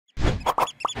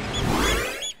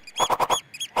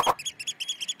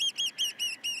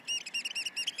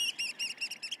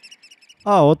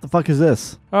Oh, what the fuck is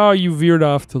this? Oh, you veered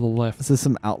off to the left. Is this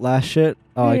some Outlast shit?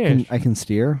 Oh, Yes. I can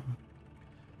steer.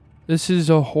 This is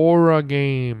a horror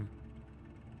game.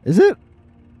 Is it?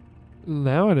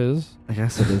 Now it is. I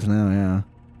guess it is now. Yeah.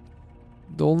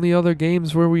 The only other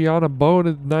games where we on a boat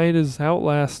at night is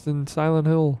Outlast and Silent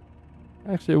Hill.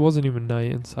 Actually, it wasn't even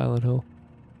night in Silent Hill.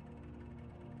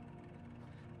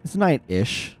 It's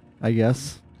night-ish, I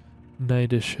guess.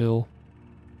 Nightish Hill.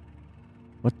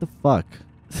 What the fuck?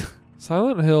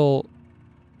 Silent Hill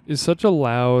is such a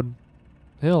loud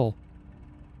hill.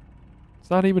 It's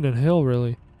not even a hill,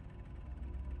 really.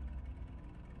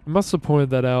 I must have pointed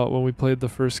that out when we played the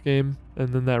first game, and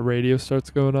then that radio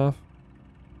starts going off.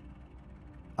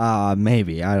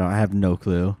 Maybe. I have no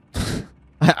clue.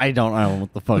 I don't know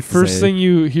what the fuck The to first say. thing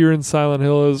you hear in Silent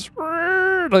Hill is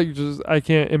like just I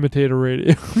can't imitate a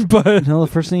radio, but No,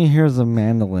 the first thing you hear is a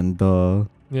mandolin, duh.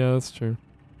 yeah, that's true.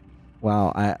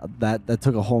 Wow, that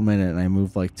took a whole minute and I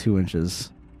moved like 2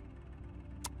 inches.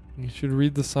 You should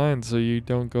read the signs so you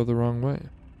don't go the wrong way.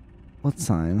 What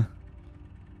sign?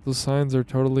 Those signs are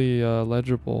totally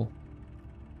legible.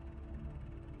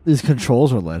 These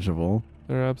controls are legible.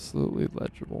 They're absolutely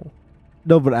legible.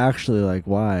 No, but actually, like,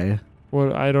 why?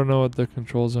 What I don't know what the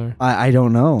controls are. I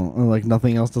don't know. Like,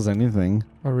 nothing else does anything.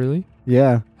 Oh really?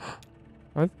 Yeah.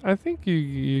 I think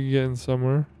you getting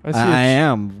somewhere. I see. I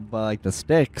am, but like the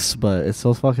sticks, but it's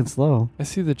so fucking slow. I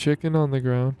see the chicken on the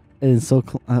ground. It's so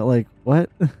like what?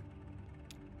 Am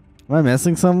I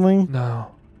missing something?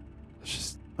 No,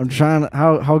 let's I'm trying to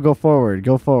how go forward.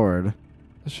 Go forward.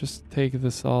 just take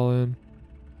this all in.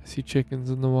 I see chickens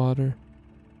in the water.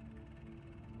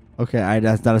 Okay,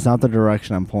 that is not the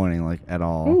direction I'm pointing like at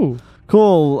all. Ooh,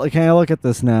 Cool. Can I look at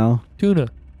this now? tuna.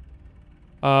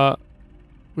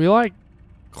 We like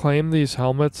claim these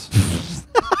helmets.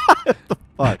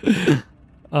 Fuck.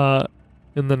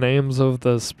 In the names of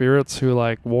the spirits who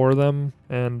like wore them,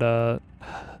 and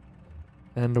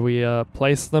we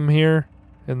place them here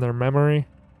in their memory,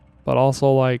 but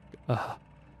also like,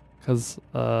 cause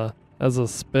as a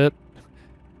spit,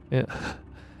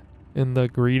 in the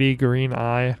greedy green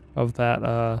eye of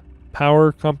that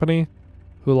power company,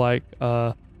 who like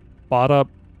bought up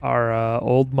our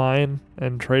old mine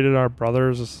and traded our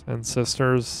brothers and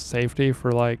sisters' safety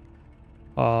for like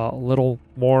a little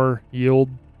more yield,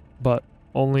 but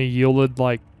only yielded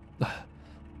like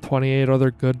 28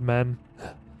 other good men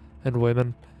and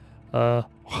women.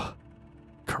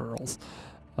 Curls.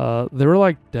 They were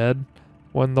like dead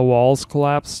when the walls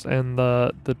collapsed and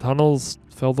the tunnels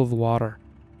filled with water.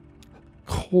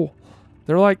 Cool.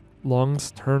 Their like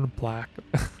lungs turned black.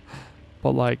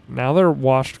 But like now they're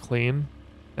washed clean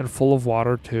and full of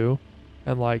water too,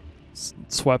 and like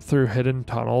swept through hidden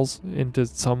tunnels into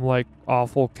some like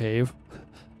awful cave.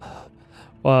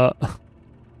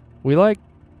 We like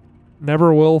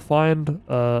never will find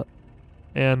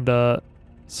and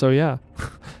so yeah.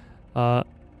 I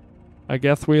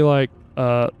guess we like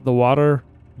the water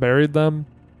buried them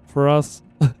for us.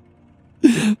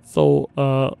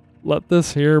 So let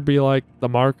this here be like the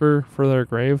marker for their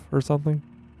grave or something.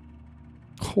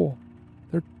 Cool.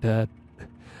 They're dead.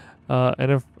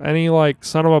 And if any like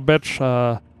son of a bitch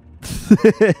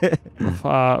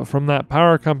from that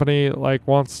power company like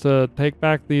wants to take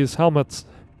back these helmets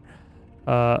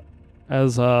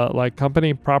as like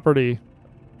company property,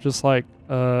 just like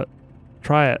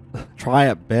try it. Try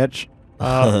it, bitch.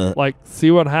 Like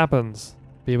see what happens,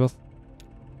 Beavis.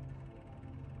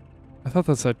 I thought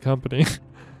that said company.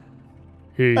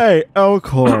 Hey,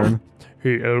 Elkhorn.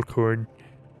 Hey, Elkhorn.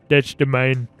 That's the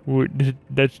mine.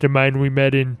 That's the mine we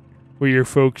met in, where your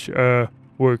folks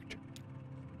worked.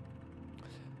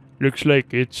 Looks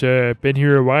like it's been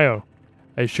here a while.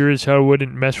 I sure as hell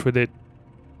wouldn't mess with it.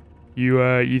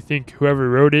 You think whoever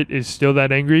wrote it is still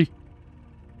that angry?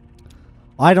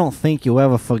 I don't think you'll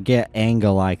ever forget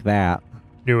anger like that.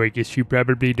 No, I guess you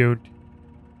probably don't.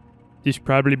 This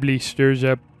probably stirs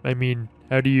up. I mean,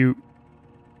 how do you?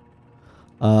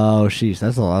 Oh, sheesh,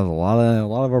 that's a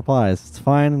lot of replies. It's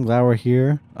fine. I'm glad we're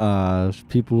here.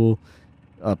 People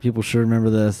should remember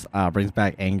this. Brings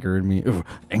back anger in me. Ooh,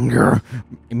 anger,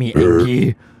 me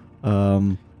angry.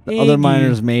 The other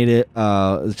miners made it.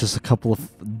 It's just a couple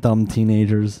of dumb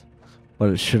teenagers, but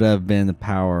it should have been the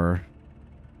power.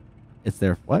 It's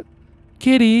their what?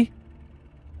 Kitty.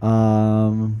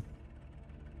 No,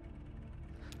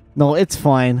 it's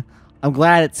fine. I'm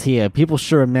glad it's here. People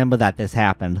should remember that this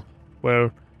happened.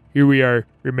 Well, here we are,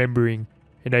 remembering.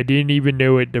 And I didn't even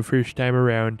know it the first time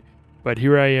around. But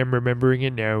here I am remembering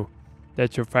it now.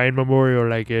 That's a fine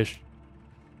memorial, I guess.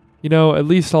 You know, at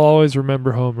least I'll always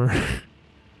remember Homer.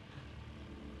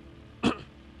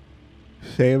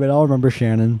 Save it. I'll remember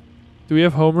Shannon. Do we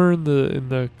have Homer in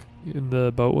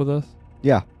the boat with us?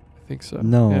 Yeah. I think so.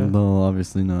 No, Yeah. no,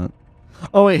 obviously not.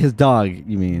 Oh wait, his dog.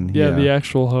 You mean? Yeah, the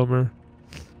actual Homer.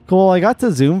 Cool. I got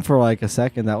to zoom for like a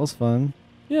second. That was fun.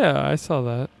 Yeah, I saw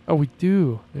that. Oh, we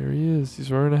do. There he is.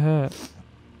 He's wearing a hat.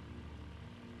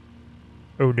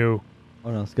 Oh no.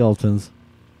 Oh no, skeletons.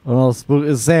 Oh no,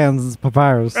 it's Sans. It's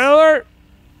Papyrus. Alert!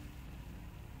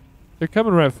 They're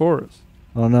coming right for us.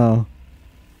 Oh no.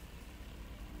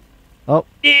 Oh.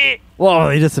 Whoa,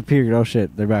 they disappeared. Oh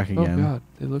shit, they're back again. Oh god,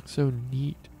 they look so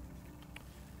neat.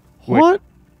 What? Wait,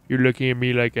 you're looking at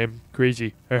me like I'm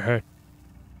crazy. I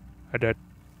did.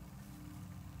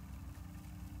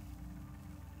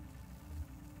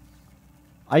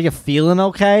 Are you feeling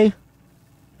okay?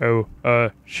 Oh,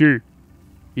 sure.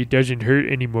 It doesn't hurt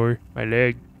anymore. My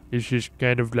leg is just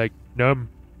kind of like numb.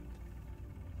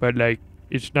 But like,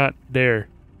 it's not there.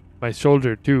 My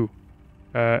shoulder too.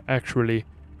 Actually.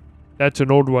 That's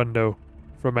an old one though,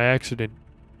 from my accident.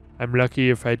 I'm lucky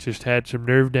if I just had some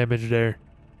nerve damage there.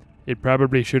 It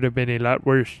probably should have been a lot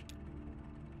worse.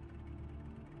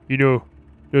 You know,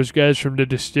 those guys from the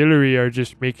distillery are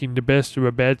just making the best of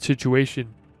a bad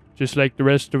situation, just like the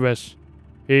rest of us.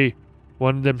 Hey,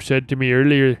 one of them said to me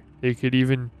earlier they could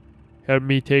even help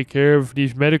me take care of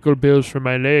these medical bills for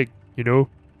my leg, you know?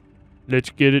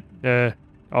 Let's get it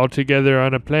all together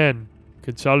on a plan,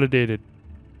 consolidated.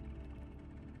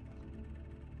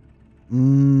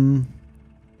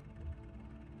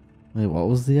 Wait, what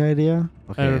was the idea?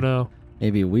 Okay. I don't know.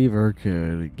 Maybe Weaver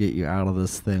could get you out of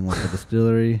this thing with the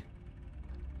distillery.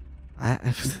 I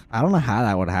don't know how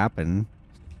that would happen.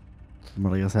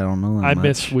 But I guess I don't know that I much.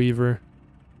 miss Weaver.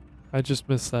 I just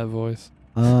miss that voice.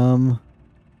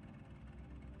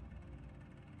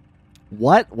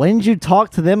 What? When did you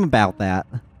talk to them about that?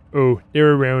 Oh,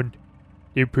 they're around.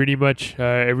 They're pretty much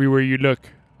everywhere you look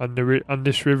on on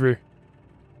this river.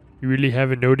 You really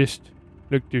haven't noticed?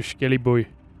 Look, there's Skelly Boy.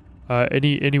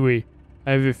 Anyway,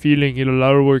 I have a feeling it'll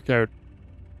all work out.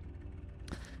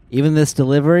 Even this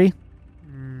delivery?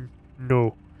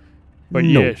 No. But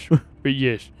No. yes. But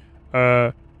yes.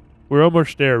 We're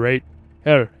almost there, right?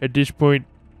 Hell, at this point,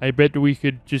 I bet we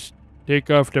could just take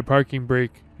off the parking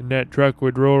brake and that truck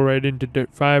would roll right into the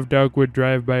 5 Dogwood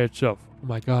Drive by itself. Oh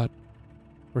my god.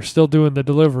 We're still doing the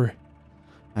delivery.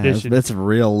 Listen. It's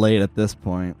real late at this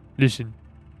point. Listen,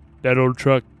 that old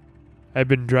truck I've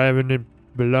been driving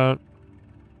belonged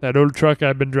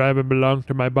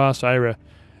to my boss, Ira,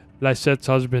 Lysette's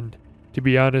husband. To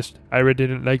be honest, Ira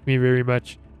didn't like me very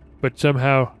much, but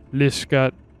somehow Liz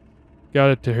got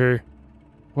it to her.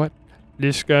 What?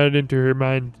 Liz got it into her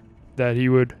mind that he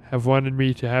would have wanted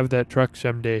me to have that truck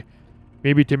someday.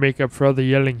 Maybe to make up for all the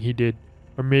yelling he did,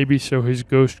 or maybe so his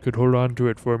ghost could hold on to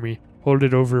it for me. Hold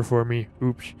it over for me.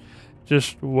 Oops.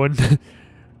 Just one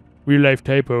real life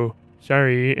typo.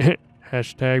 Sorry.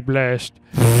 Hashtag blast.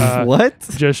 What?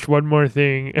 Just one more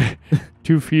thing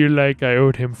to feel like I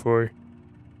owed him for.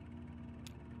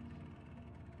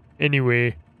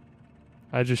 Anyway,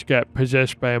 I just got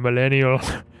possessed by a millennial.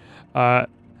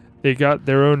 They got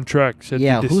their own trucks.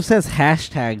 Yeah, who says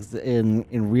hashtags in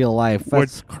real life?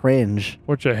 That's cringe.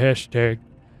 What's a hashtag?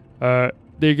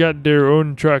 They got their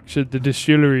own trucks at the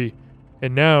distillery,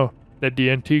 and now that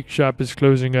the antique shop is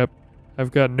closing up,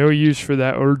 I've got no use for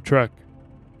that old truck.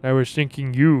 I was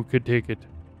thinking you could take it.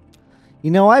 You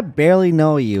know, I barely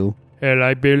know you. Hell,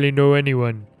 I barely know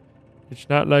anyone. It's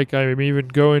not like I'm even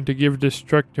going to give this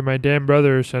truck to my damn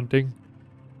brother or something.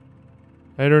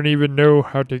 I don't even know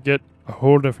how to get a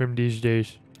hold of him these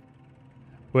days.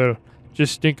 Well,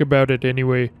 just think about it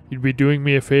anyway. You'd be doing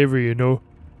me a favor, you know.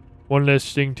 One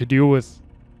less thing to deal with.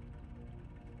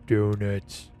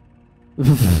 Donuts.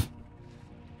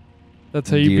 That's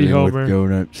how you be Dealing with Homer.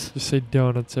 donuts. Just say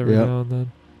donuts every Yep. now and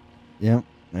then. Yep,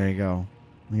 there you go.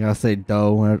 You gotta say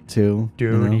dough too.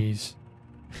 Doonies.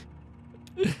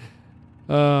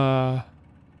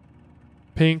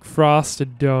 Pink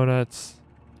frosted donuts.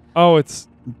 Oh, it's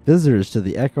Visitors to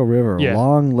the Echo River Yeah.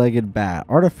 long-legged bat,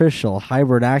 artificial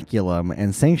hibernaculum,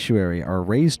 and sanctuary are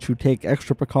raised to take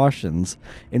extra precautions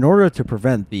in order to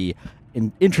prevent the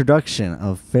introduction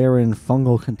of foreign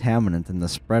fungal contaminant and the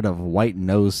spread of white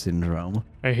nose syndrome.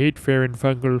 I hate foreign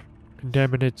fungal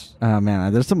contaminants.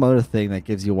 Man, there's some other thing that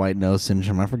gives you white nose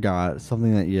syndrome. I forgot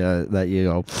something that you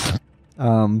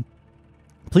go.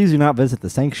 Please do not visit the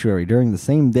sanctuary during the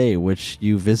same day which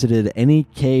you visited any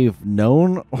cave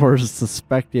known or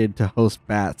suspected to host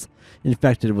bats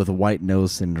infected with white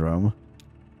nose syndrome.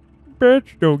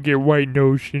 Bats don't get white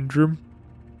nose syndrome.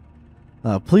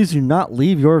 Please do not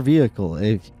leave your vehicle.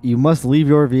 If you must leave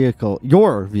your vehicle,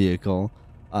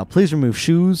 please remove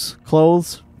shoes,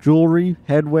 clothes, jewelry,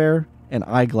 headwear, and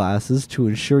eyeglasses to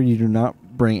ensure you do not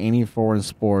bring any foreign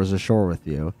spores ashore with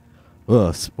you.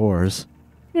 Ugh, spores.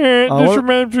 This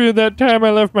reminds me of that time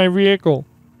I left my vehicle.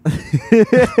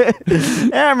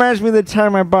 That reminds me of the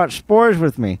time I brought spores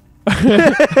with me.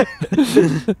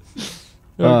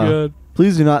 Good.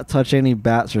 Please do not touch any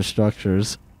bats or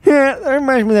structures. Yeah, that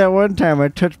reminds me of that one time I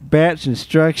touched bats and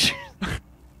structures.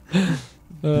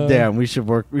 Damn, we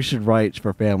should write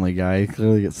for Family Guy.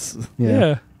 Clearly, it's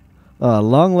Yeah.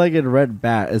 Long-legged red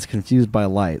bat is confused by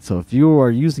light. So if you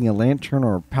are using a lantern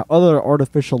or other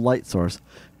artificial light source,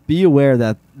 be aware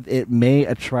that it may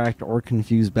attract or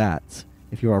confuse bats.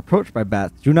 If you are approached by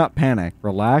bats, do not panic.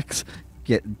 Relax.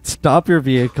 Stop your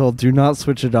vehicle. Do not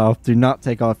switch it off. Do not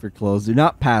take off your clothes. Do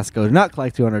not pass go. Do not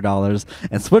collect $200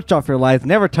 and switch off your life.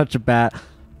 Never touch a bat.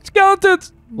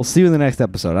 Skeletons. We'll see you in the next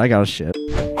episode. I got a shit.